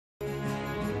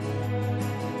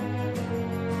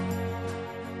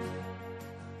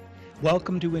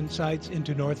Welcome to Insights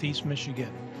into Northeast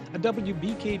Michigan, a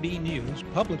WBKB News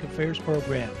public affairs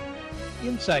program.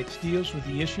 Insights deals with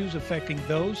the issues affecting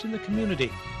those in the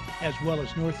community, as well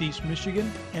as Northeast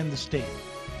Michigan and the state.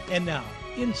 And now,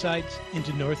 Insights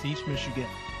into Northeast Michigan.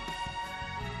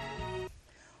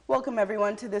 Welcome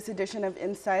everyone to this edition of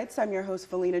Insights. I'm your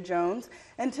host, Felina Jones,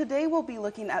 and today we'll be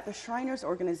looking at the Shriners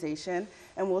Organization,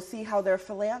 and we'll see how their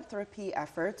philanthropy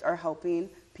efforts are helping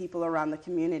people around the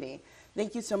community.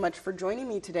 Thank you so much for joining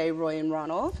me today, Roy and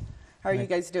Ronald. How are you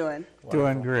guys doing?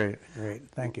 Doing great,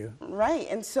 thank you. Right,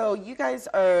 and so you guys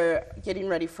are getting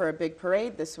ready for a big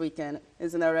parade this weekend,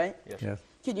 isn't that right? Yes.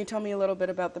 Can you tell me a little bit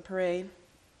about the parade?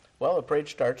 Well, the parade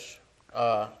starts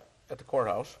at the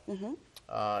courthouse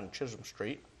on Chisholm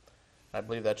Street. I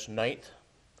believe that's 9th.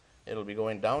 It'll be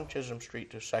going down Chisholm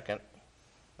Street to 2nd.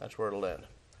 That's where it'll end.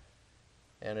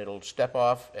 And it'll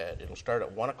it'll start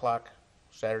at 1 o'clock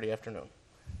Saturday afternoon.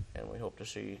 And we hope to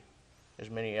see as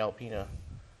many Alpena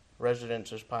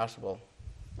residents as possible.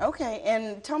 Okay,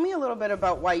 and tell me a little bit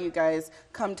about why you guys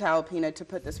come to Alpena to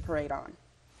put this parade on.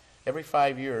 Every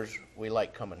 5 years, we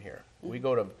like coming here.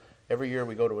 Every year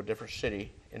we go to a different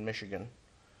city in Michigan,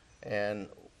 and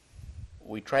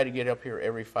we try to get up here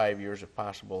every 5 years if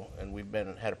possible, and we've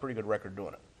had a pretty good record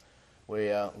doing it.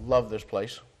 We love this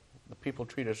place. The people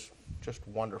treat us just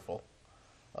wonderful,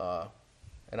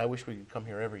 and I wish we could come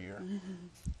here every year.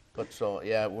 But so,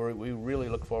 yeah, we really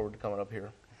look forward to coming up here.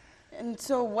 And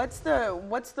so what's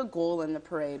the goal in the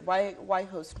parade? Why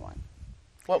host one?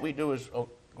 What we do is, go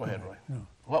ahead, Roy. No.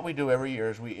 What we do every year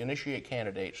is we initiate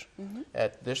candidates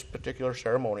at this particular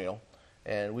ceremonial,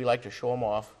 and we like to show them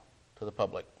off to the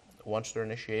public. Once they're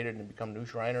initiated and become new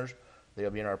Shriners, they'll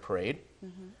be in our parade,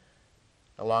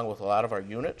 along with a lot of our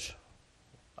units.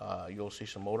 You'll see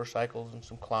some motorcycles and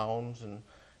some clowns,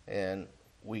 and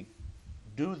we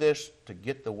do this to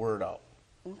get the word out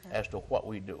as to what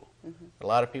we do. A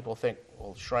lot of people think,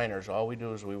 well, Shriners, all we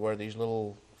do is we wear these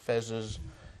little fezzes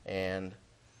and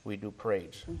we do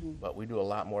parades, but we do a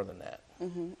lot more than that.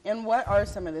 And what are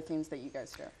some of the things that you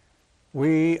guys do?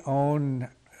 We own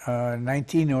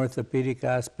 19 orthopedic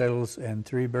hospitals and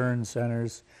 3 burn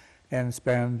centers and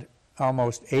spend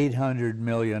almost $800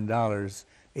 million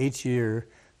each year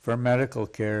for medical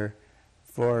care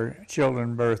for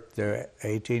children birth to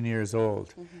 18 years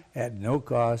old at no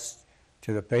cost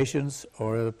to the patients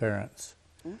or the parents.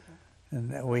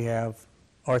 And then we have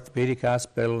orthopedic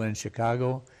hospital in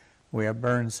Chicago, we have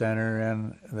burn center,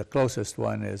 and the closest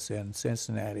one is in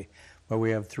Cincinnati, but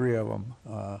we have 3 of them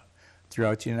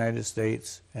throughout the United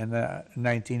States, and the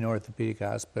 19 orthopedic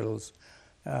hospitals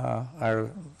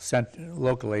are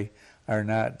locally are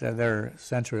not, they're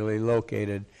centrally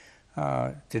located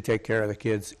to take care of the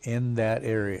kids in that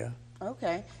area.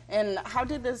 Okay, and how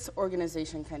did this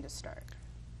organization kind of start?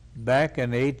 Back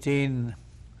in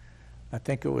I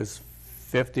think it was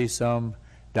 50-some,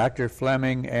 Dr.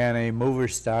 Fleming and a mover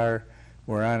star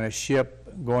were on a ship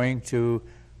going to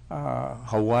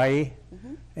Hawaii,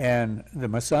 and the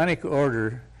Masonic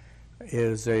Order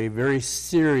is a very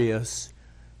serious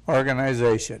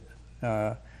organization.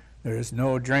 There's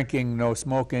no drinking, no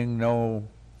smoking, no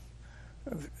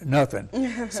nothing.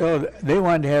 So they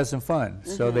wanted to have some fun.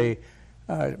 So they,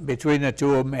 between the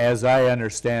two of them, as I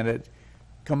understand it,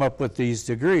 come up with these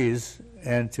degrees,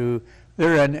 and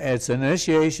it's an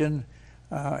initiation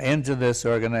into this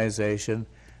organization.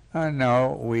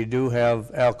 Now we do have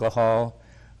alcohol,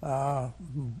 but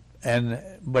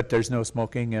there's no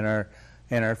smoking in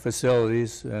our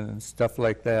facilities and stuff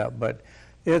like that. But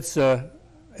it's a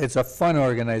fun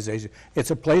organization.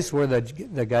 It's a place where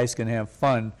the guys can have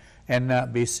fun and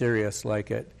not be serious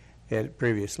like it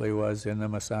previously was in the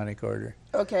Masonic Order.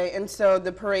 Okay, and so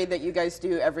the parade that you guys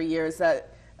do every year, is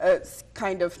that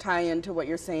kind of tie into what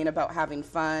you're saying about having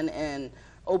fun and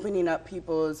opening up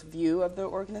people's view of the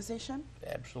organization?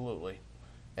 Absolutely.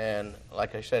 And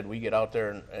like I said, we get out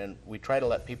there and we try to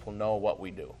let people know what we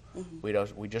do.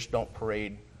 We just don't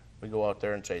parade. We go out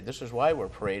there and say, this is why we're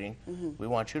parading. We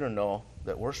want you to know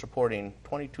that we're supporting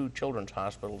 22 children's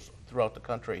hospitals throughout the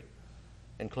country,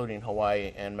 including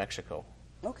Hawaii and Mexico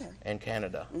and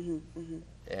Canada.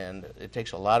 And it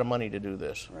takes a lot of money to do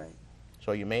this. Right.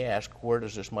 So you may ask, where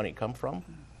does this money come from?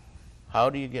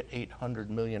 How do you get $800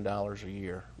 million a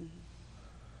year?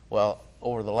 Well,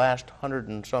 over the last 100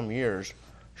 and some years,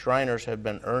 Shriners have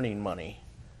been earning money,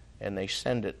 and they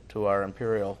send it to our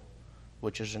Imperial,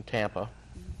 which is in Tampa.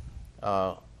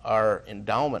 Our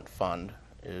endowment fund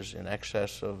is in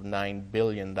excess of $9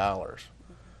 billion.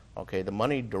 Okay, the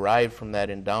money derived from that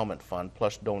endowment fund,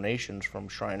 plus donations from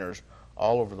Shriners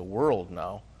all over the world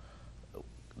now,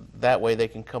 that way they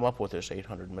can come up with this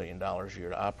 $800 million a year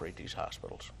to operate these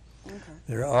hospitals.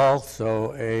 They're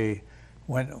also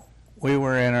when we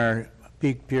were in our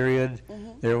peak period,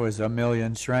 there was 1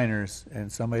 million Shriners,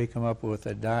 and somebody come up with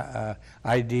a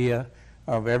idea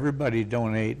of everybody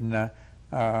donating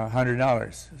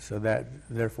 $100. So that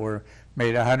therefore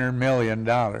made $100 million.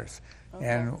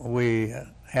 And we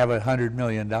have a $100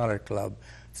 million club.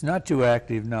 It's not too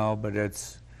active now, but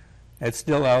it's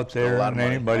still out there, a lot of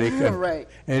and money. anybody can Right.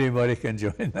 anybody can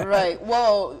join that. Right.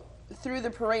 Well, through the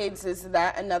parades, is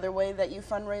that another way that you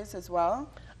fundraise as well?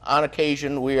 On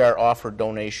occasion, we are offered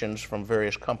donations from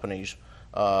various companies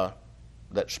that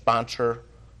sponsor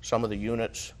some of the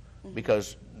units,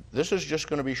 because this is just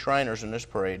going to be Shriners in this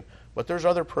parade, but there's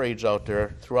other parades out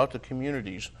there throughout the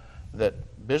communities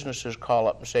that businesses call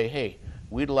up and say, hey,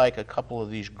 we'd like a couple of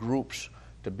these groups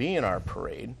to be in our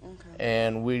parade,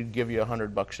 and we'd give you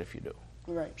 $100 if you do.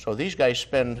 Right. So these guys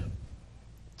spend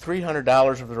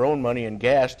 $300 of their own money in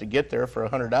gas to get there for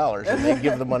 $100, and they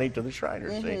give the money to the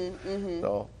Shriners.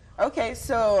 So Okay,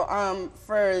 so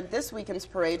for this weekend's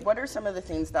parade, what are some of the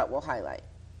things that we'll highlight?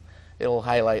 it'll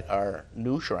highlight our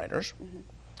new Shriners.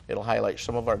 It'll highlight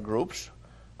some of our groups.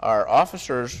 Our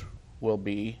officers will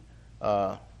be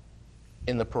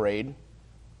in the parade.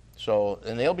 So,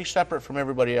 and they'll be separate from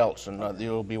everybody else, and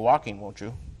you'll be walking, won't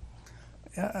you?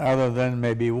 Other than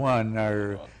maybe one,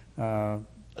 or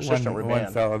Assistant one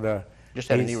Remand. fellow, Just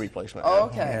had a knee he's- replacement. Oh,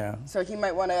 okay. Yeah. So he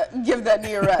might want to give that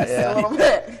knee a rest a little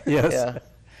bit. Yes. Yeah,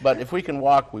 but if we can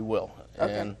walk, we will.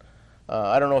 Okay. And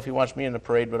I don't know if he wants me in the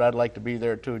parade, but I'd like to be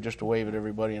there too, just to wave at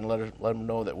everybody and let them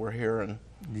know that we're here. And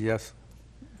Yes.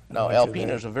 now Much of Alpena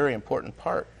that. is a very important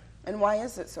part And why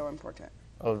is it so important?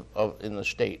 of in the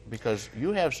state, because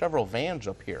you have several vans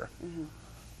up here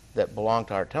that belong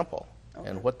to our temple.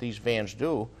 And what these vans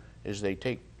do is they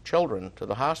take children to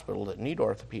the hospital that need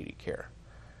orthopedic care.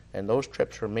 And those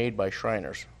trips are made by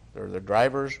Shriners. They're the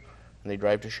drivers, and they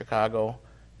drive to Chicago.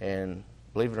 And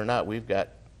believe it or not, we've got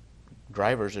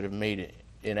drivers that have made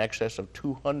in excess of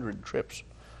 200 trips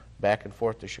back and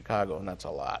forth to Chicago, and that's a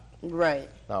lot. Right.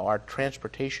 Now, our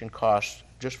transportation costs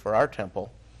just for our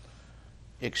temple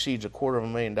exceeds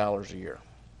 $250,000 a year.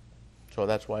 So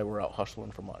that's why we're out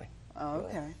hustling for money. Oh,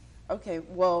 okay. Okay.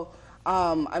 Well,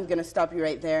 I'm going to stop you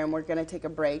right there, and we're going to take a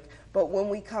break. But when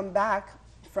we come back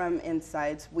from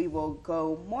Insights, we will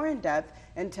go more in depth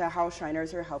into how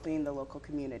Shriners are helping the local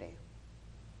community.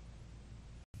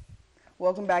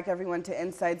 Welcome back, everyone, to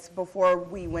Insights. Before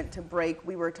we went to break,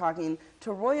 we were talking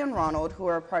to Roy and Ronald, who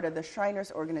are part of the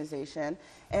Shriners organization.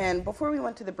 And before we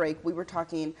went to the break, we were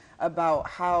talking about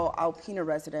how Alpena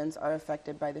residents are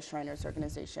affected by the Shriners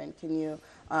organization. Can you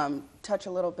touch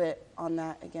a little bit on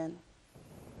that again?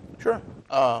 Sure.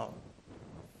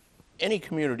 Any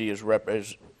community is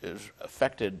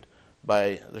affected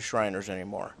by the Shriners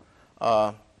anymore.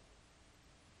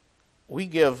 We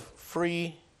give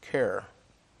free care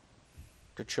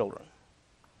to children,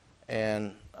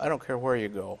 and I don't care where you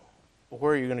go.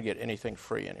 Where are you going to get anything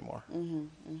free anymore?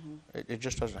 It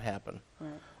just doesn't happen.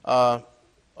 Right.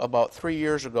 About 3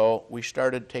 years ago, we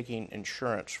started taking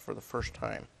insurance for the first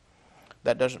time.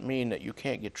 That doesn't mean that you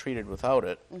can't get treated without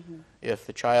it. If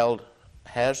the child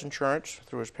has insurance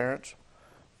through his parents,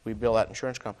 we bill that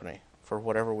insurance company for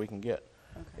whatever we can get.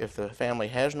 If the family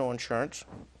has no insurance,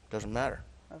 it doesn't matter.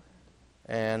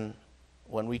 And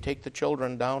when we take the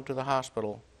children down to the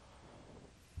hospital,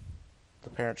 the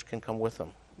parents can come with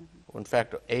them. In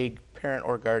fact, a parent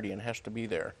or guardian has to be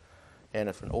there. And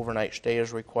if an overnight stay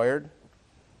is required,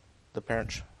 the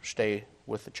parents stay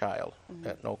with the child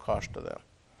at no cost to them.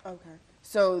 Okay.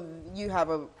 So you have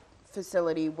a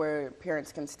facility where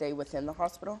parents can stay within the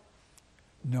hospital?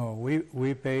 No,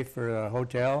 we pay for a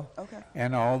hotel Okay.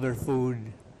 and all their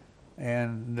food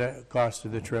and the cost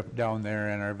of the trip down there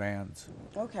in our vans.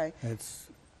 Okay.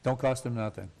 Don't cost them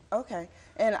nothing. Okay.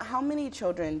 And how many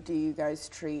children do you guys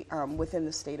treat within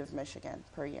the state of Michigan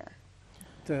per year?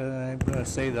 I'm going to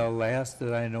say the last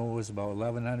that I know was about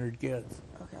 1,100 kids,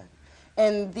 Okay.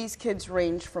 And these kids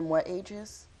range from what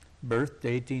ages? birth to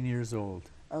 18 years old.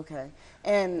 Okay.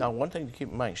 And Now, one thing to keep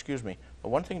in mind, excuse me, but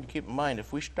one thing to keep in mind,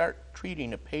 if we start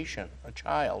treating a patient, a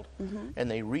child, and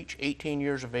they reach 18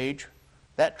 years of age,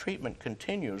 that treatment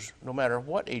continues no matter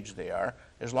what age they are,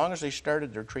 as long as they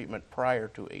started their treatment prior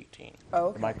to 18. Oh,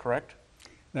 okay. Am I correct?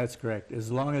 That's correct.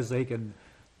 As long as they can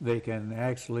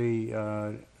actually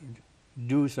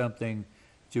do something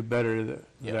to better the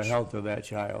Yes. health of that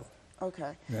child,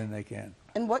 okay. then they can.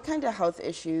 And what kind of health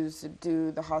issues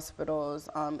do the hospitals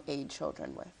aid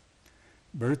children with?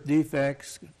 Birth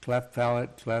defects, cleft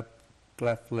palate,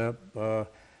 cleft lip,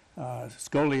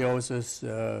 scoliosis.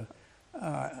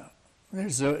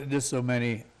 There's just so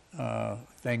many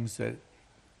things that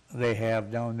they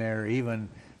have down there, even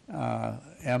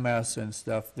MS and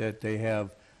stuff that they have.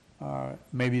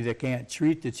 Maybe they can't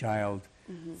treat the child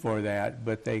for that,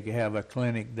 but they have a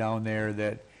clinic down there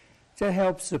that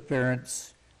helps the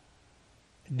parents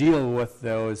deal with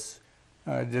those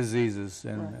diseases.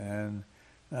 And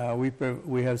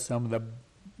we have some of the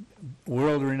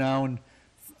world-renowned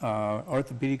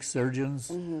orthopedic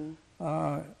surgeons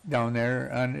down there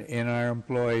in our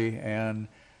employ, and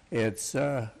it's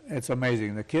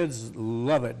amazing. The kids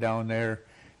love it down there,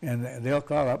 and they'll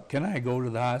call up, "Can I go to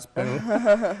the hospital?"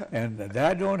 And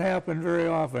that don't happen very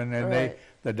often. And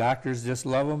the doctors just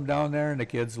love them down there, and the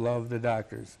kids love the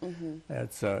doctors.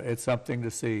 It's something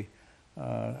to see.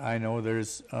 I know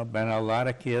there's been a lot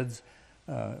of kids.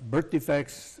 Birth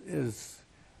defects is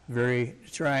very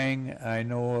trying. I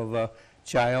know of a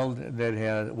child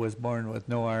that was born with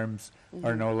no arms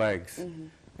or no legs,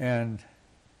 and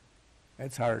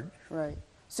it's hard. Right.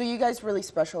 So you guys really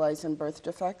specialize in birth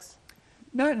defects?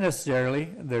 Not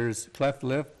necessarily. There's cleft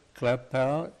lip, cleft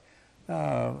palate.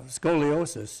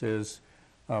 Scoliosis is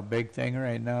a big thing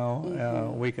right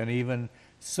now. We can even,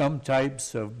 some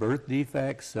types of birth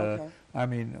defects, I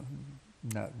mean,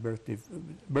 not birth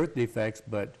defects,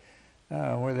 but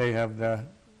where they have the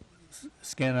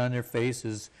skin on their face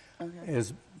is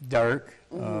dark,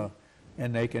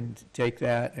 and they can take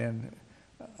that and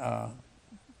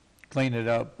clean it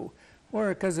up, or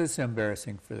because it's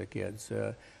embarrassing for the kids,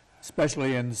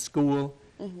 especially in school,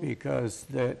 because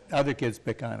the other kids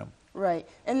pick on them. Right.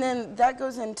 And then that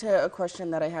goes into a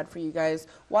question that I had for you guys.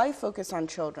 Why focus on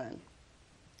children?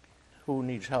 Who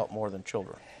needs help more than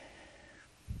children?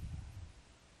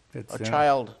 It's, A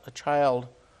child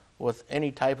with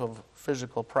any type of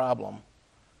physical problem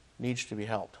needs to be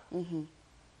helped.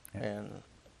 And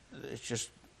it's just,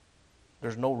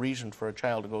 there's no reason for a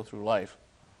child to go through life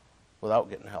without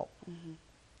getting help.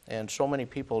 And so many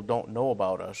people don't know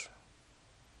about us.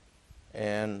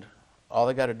 And all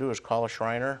they got to do is call a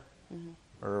Shriner,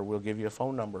 or we'll give you a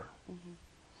phone number.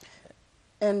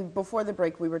 And before the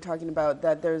break, we were talking about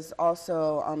that there's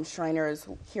also Shriners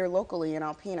here locally in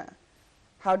Alpena.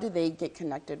 How do they get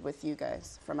connected with you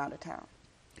guys from out of town?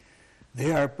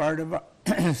 They are part of,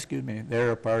 excuse me,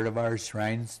 they're a part of our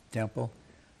Shrines Temple,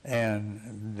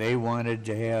 and they wanted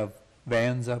to have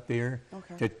vans up here,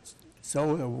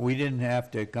 so we didn't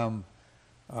have to come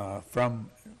from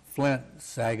Flint,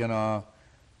 Saginaw,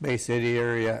 Bay City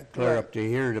area, clear up to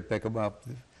here to pick them up.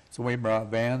 So we brought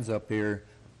vans up here,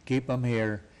 keep them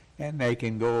here, and they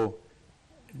can go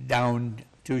down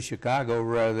to Chicago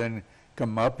rather than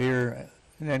come up here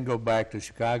and then go back to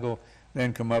Chicago,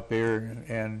 then come up here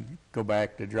and go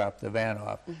back to drop the van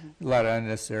off. A lot of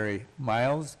unnecessary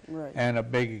miles and a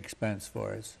big expense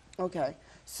for us. Okay.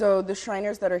 So the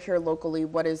Shriners that are here locally,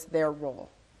 what is their role?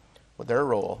 Well, their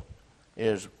role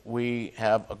is we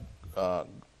have a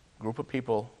group of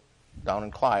people down in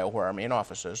Clio, where our main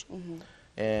office is,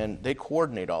 and they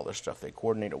coordinate all this stuff. They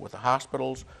coordinate it with the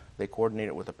hospitals, they coordinate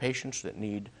it with the patients that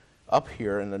need, up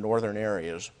here in the northern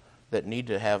areas, that need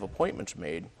to have appointments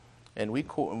made, and we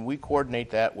coordinate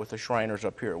that with the Shriners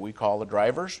up here. We call the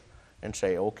drivers and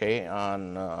say, okay,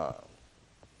 on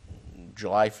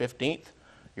July 15th,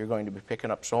 you're going to be picking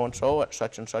up so-and-so at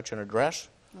such and such an address,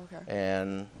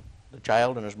 and the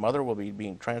child and his mother will be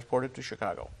being transported to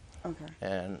Chicago.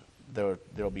 And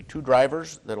there'll be 2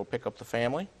 drivers that'll pick up the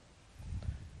family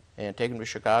and take them to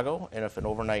Chicago, and if an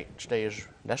overnight stay is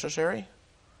necessary,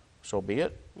 so be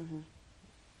it.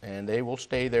 And they will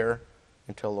stay there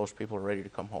until those people are ready to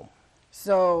come home.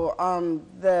 So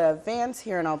the vans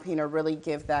here in Alpena really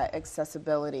give that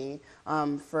accessibility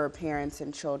for parents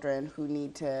and children who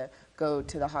need to go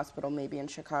to the hospital maybe in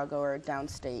Chicago or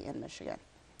downstate in Michigan.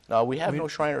 No, we have no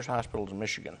Shriners hospitals in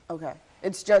Michigan. Okay.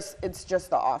 It's just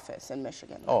the office in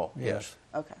Michigan. Oh, yes.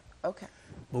 Okay. Okay.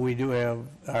 But we do have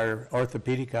our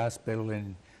orthopedic hospital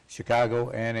in Chicago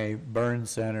and a burn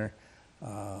center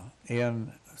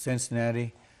in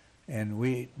Cincinnati, and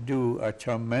we do a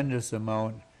tremendous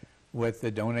amount with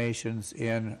the donations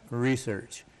in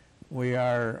research. We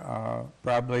are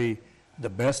probably the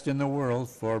best in the world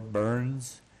for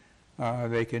burns.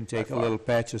 They can take a little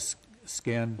patch of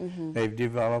skin. They've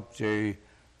developed a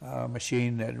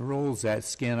machine that rolls that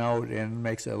skin out and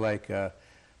makes it like a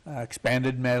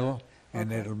expanded metal,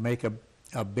 and it'll make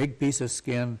a big piece of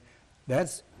skin.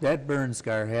 That burn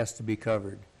scar has to be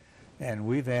covered. And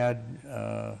we've had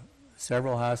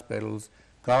several hospitals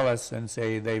call us and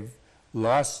say they've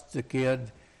lost the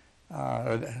kid,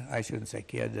 or I shouldn't say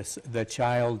kid, the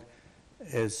child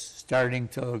is starting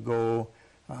to go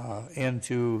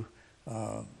into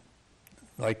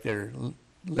like their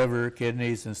liver,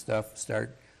 kidneys and stuff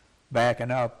start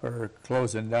backing up or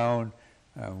closing down,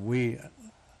 we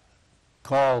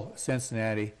call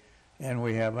Cincinnati, and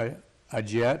we have a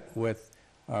jet with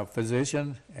a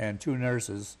physician and 2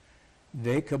 nurses.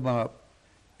 They come up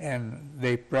and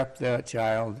they prep the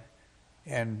child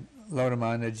and load them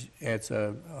on it's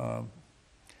a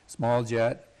small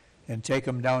jet, and take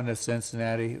them down to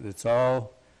Cincinnati. It's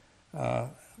all,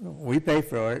 we pay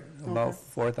for it, about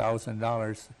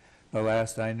 $4,000 the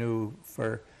last I knew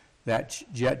for that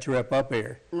jet trip up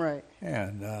here. Right.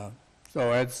 And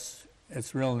so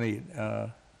it's real neat.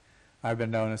 I've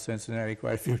been down to Cincinnati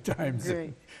quite a few times.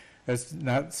 Great. It's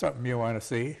not something you want to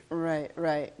see. Right,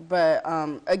 right. But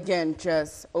again,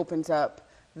 just opens up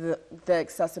the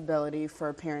accessibility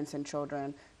for parents and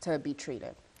children to be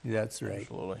treated. That's right.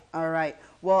 Absolutely. All right.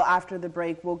 Well, after the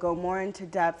break, we'll go more into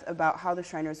depth about how the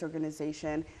Shriners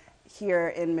organization here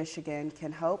in Michigan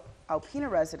can help Alpena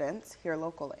residents here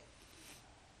locally.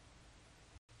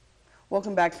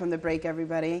 Welcome back from the break,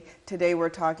 everybody. Today we're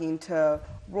talking to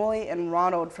Roy and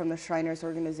Ronald from the Shriners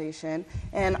organization,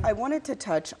 and I wanted to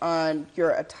touch on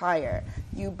your attire.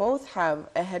 You both have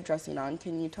a headdressing on.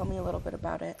 Can you tell me a little bit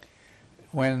about it?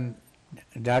 When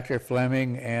Dr.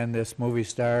 Fleming and this movie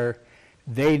star,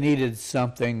 they needed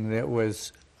something that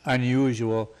was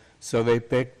unusual, so they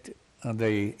picked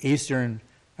the Eastern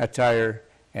attire,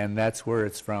 and that's where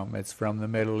it's from. It's from the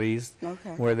Middle East,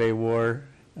 where they wore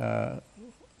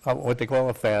what they call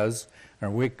a fez, or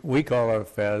we call it a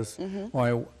fez.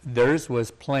 Well, theirs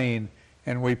was plain,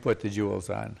 and we put the jewels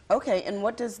on. Okay, and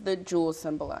what does the jewel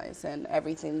symbolize and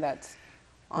everything that's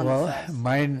on the fez? Well,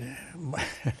 mine,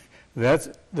 that's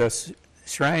the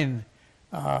shrine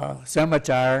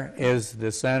scimitar is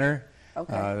the center.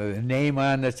 Okay. The name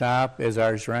on the top is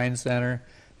our shrine center,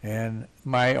 and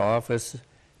my office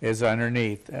is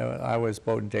underneath. I was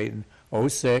potentate in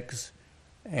 06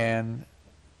 and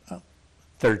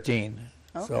 13.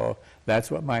 Okay. So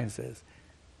that's what mine says.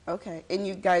 Okay, and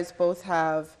you guys both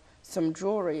have some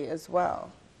jewelry as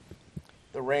well.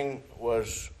 The ring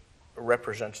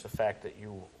represents the fact that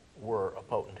you were a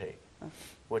potentate,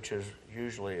 which is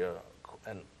usually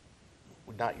and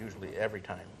not usually every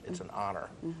time. It's an honor.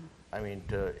 I mean,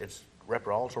 it's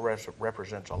also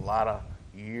represents a lot of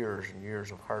years and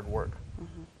years of hard work,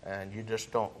 and you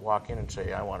just don't walk in and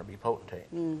say, "I want to be potentate."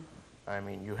 I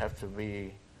mean, you have to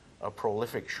be a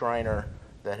prolific Shriner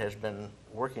that has been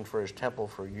working for his temple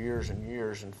for years and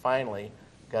years, and finally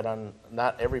got on.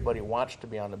 Not everybody wants to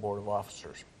be on the board of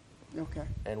officers. Okay.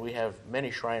 And we have many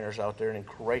Shriners out there, and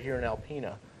right here in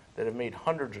Alpena, that have made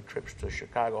hundreds of trips to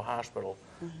Chicago Hospital,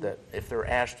 that if they're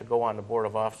asked to go on the board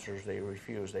of officers, they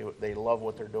refuse. They love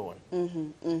what they're doing.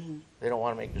 They don't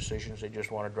want to make decisions, they just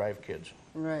want to drive kids.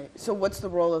 Right. So what's the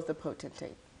role of the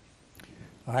potentate?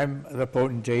 The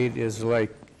potentate is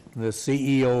like the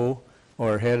CEO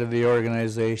or head of the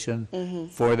organization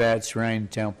for that shrine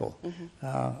temple.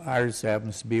 Ours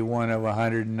happens to be one of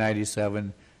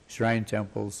 197 shrine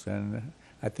temples, and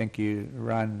I think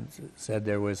Ron said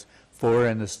there was 4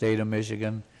 in the state of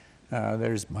Michigan.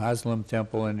 There's Muslim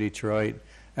Temple in Detroit,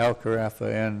 El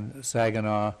Carafa in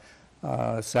Saginaw,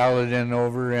 Saladin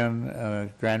over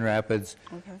in Grand Rapids,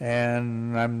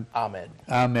 and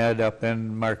Ahmed up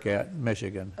in Marquette,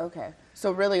 Michigan. Okay.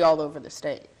 So really all over the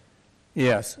state.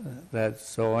 Yes,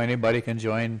 so anybody can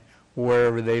join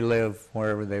wherever they live,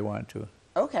 wherever they want to.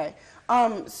 Okay.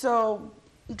 So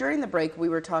during the break, we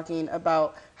were talking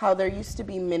about how there used to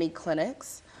be mini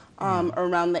clinics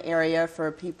around the area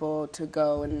for people to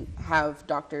go and have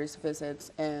doctors' visits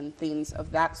and things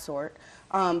of that sort.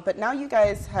 But now you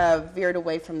guys have veered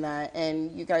away from that,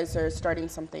 and you guys are starting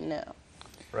something new.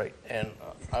 Right, and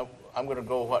I'm going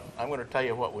to tell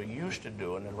you what we used to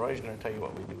do, and then Roy's going to tell you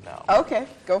what we do now. Okay,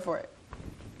 go for it.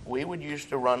 We would used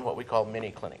to run what we call mini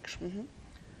clinics.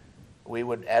 We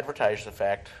would advertise the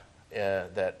fact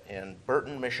that in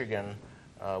Burton, Michigan,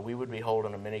 we would be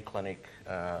holding a mini clinic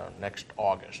next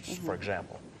August, for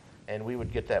example. And we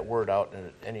would get that word out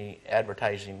in any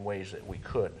advertising ways that we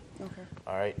could. Okay.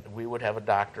 All right, we would have a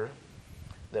doctor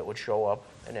that would show up,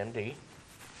 an MD,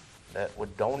 that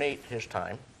would donate his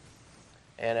time.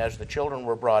 And as the children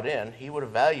were brought in, he would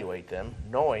evaluate them,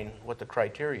 knowing what the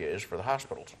criteria is for the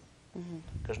hospitals.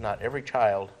 Because not every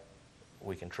child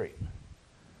we can treat.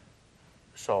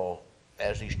 So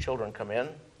as these children come in,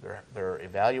 they're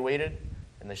evaluated,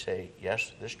 and they say,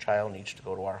 yes, this child needs to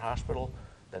go to our hospital.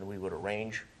 Then we would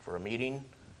arrange for a meeting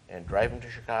and drive them to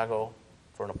Chicago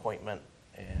for an appointment,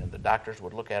 and the doctors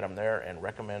would look at them there and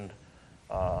recommend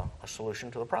a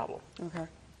solution to the problem. Okay.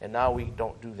 And now we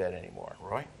don't do that anymore.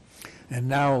 Roy? And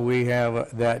now we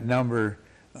have that number,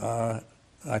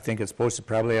 I think it's posted,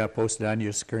 probably I posted on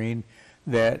your screen,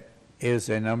 that is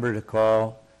a number to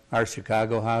call, our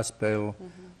Chicago hospital,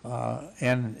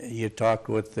 and you talk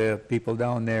with the people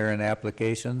down there in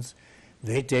applications.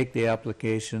 They take the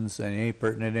applications and any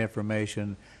pertinent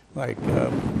information like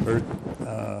birth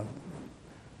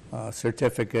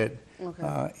certificate,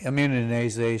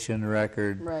 immunization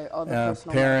record, Right, all the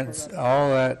personal parents, medical all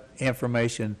that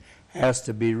information has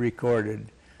to be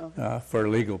recorded for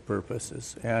legal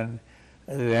purposes. And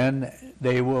then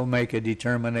they will make a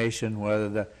determination whether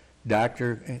the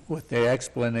doctor, with the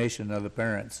explanation of the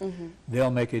parents,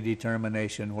 they'll make a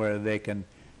determination whether they can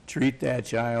treat that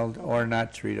child or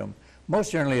not treat them.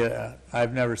 Most generally,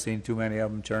 I've never seen too many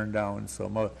of them turned down,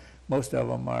 so most of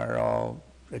them are all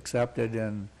accepted.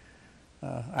 And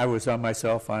I was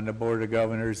myself on the board of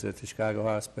governors at the Chicago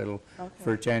Hospital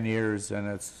for 10 years, and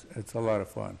it's a lot of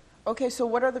fun. Okay, so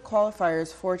what are the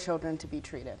qualifiers for children to be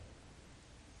treated?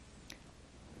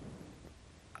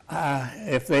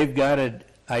 If they've got it,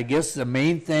 I guess the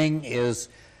main thing is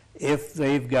if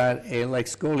they've got like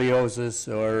scoliosis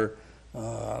or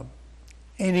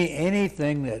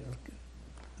anything that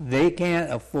they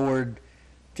can't afford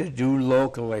to do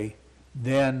locally,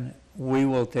 then we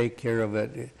will take care of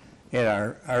it at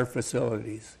our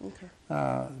facilities.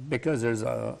 Okay. Because there's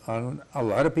a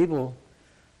lot of people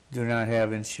do not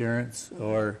have insurance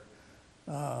or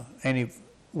any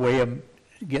way of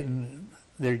getting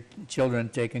their children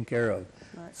taken care of.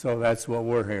 Right. So that's what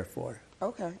we're here for.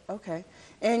 Okay, okay.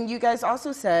 And you guys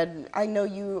also said, I know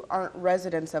you aren't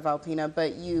residents of Alpena,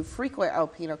 but you frequent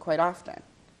Alpena quite often.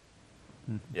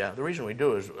 Yeah, the reason we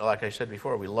do is, like I said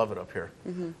before, we love it up here.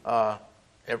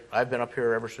 I've been up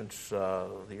here ever since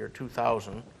the year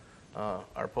 2000.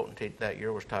 Our potentate that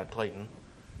year was Todd Clayton.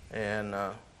 And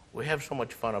we have so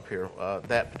much fun up here.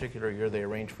 That particular year, they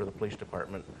arranged for the police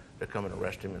department to come and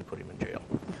arrest him and put him in jail.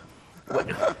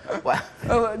 Well,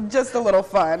 Oh, just a little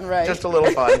fun, right? just a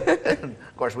little fun. And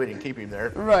of course, we didn't keep him there.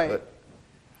 Right.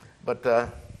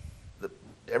 But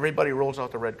everybody rolls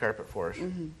out the red carpet for us.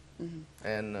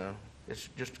 And it's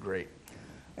just great.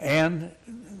 And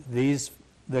the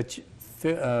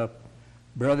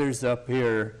brothers up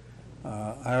here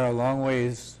are a long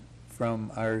ways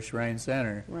from our Shrine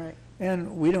Center. Right.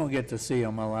 And we don't get to see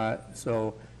them a lot,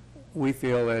 so we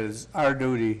feel it is our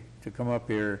duty to come up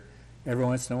here every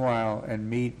once in a while and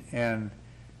meet and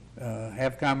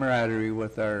have camaraderie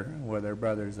with our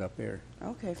brothers up here.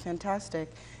 Okay,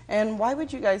 fantastic. And why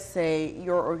would you guys say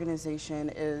your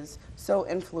organization is so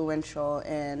influential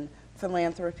in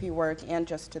philanthropy work and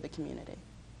just to the community?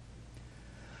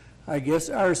 I guess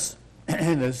the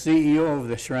CEO of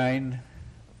the shrine,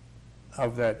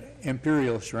 of that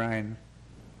Imperial Shrine,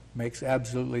 makes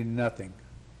absolutely nothing,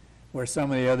 where some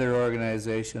of the other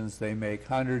organizations, they make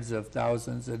hundreds of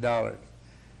thousands of dollars.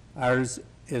 Ours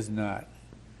is not.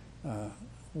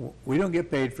 We don't get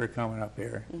paid for coming up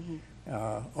here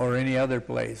or any other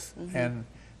place, and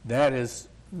that is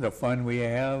the fun we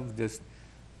have. Just,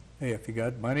 hey, if you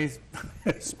got money,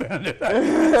 spend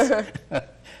it.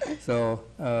 So,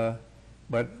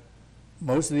 but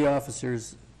most of the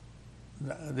officers,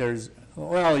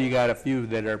 you got a few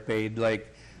that are paid, like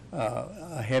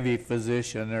a heavy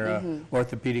physician or a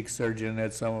orthopedic surgeon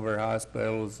at some of our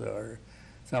hospitals, or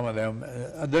some of them.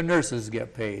 The nurses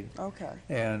get paid. Okay.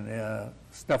 And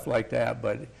stuff like that,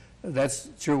 but that's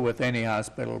true with any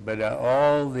hospital. But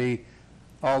all the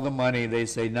money, they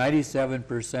say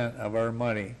 97% of our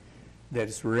money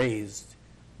that's raised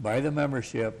by the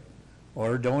membership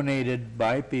or donated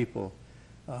by people,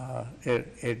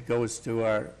 it goes to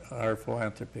our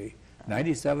philanthropy.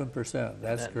 97%,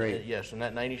 that's great. Yes, and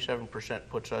that 97%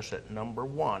 puts us at number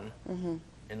one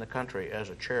in the country as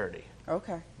a charity.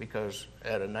 Okay. Because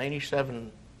at a 97%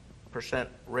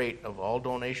 rate of all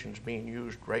donations being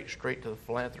used right straight to the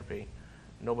philanthropy,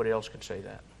 nobody else could say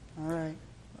that. All right.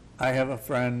 I have a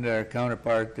friend,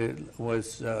 counterpart, that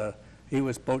was, he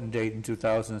was potentate in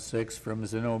 2006 from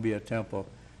Zenobia Temple.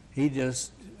 He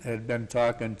just had been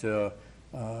talking to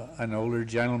an older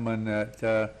gentleman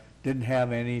that didn't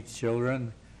have any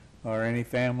children or any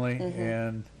family,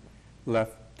 and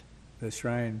left the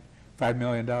shrine $5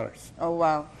 million. Oh,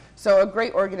 wow. So a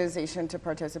great organization to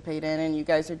participate in, and you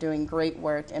guys are doing great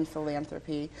work in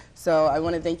philanthropy. So I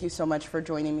want to thank you so much for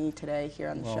joining me today here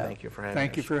on the show. Thank you for having us.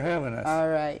 Thank you for having us. All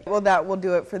right. Well, that will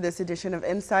do it for this edition of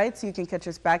Insights. You can catch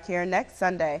us back here next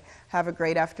Sunday. Have a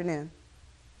great afternoon.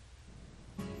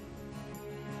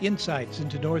 Insights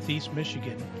into Northeast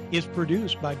Michigan is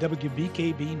produced by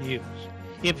WBKB News.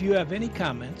 If you have any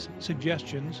comments,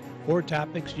 suggestions, or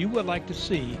topics you would like to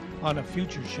see on a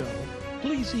future show,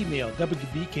 please email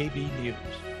WBKB News.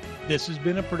 This has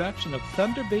been a production of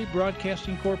Thunder Bay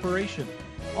Broadcasting Corporation.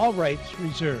 All rights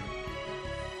reserved.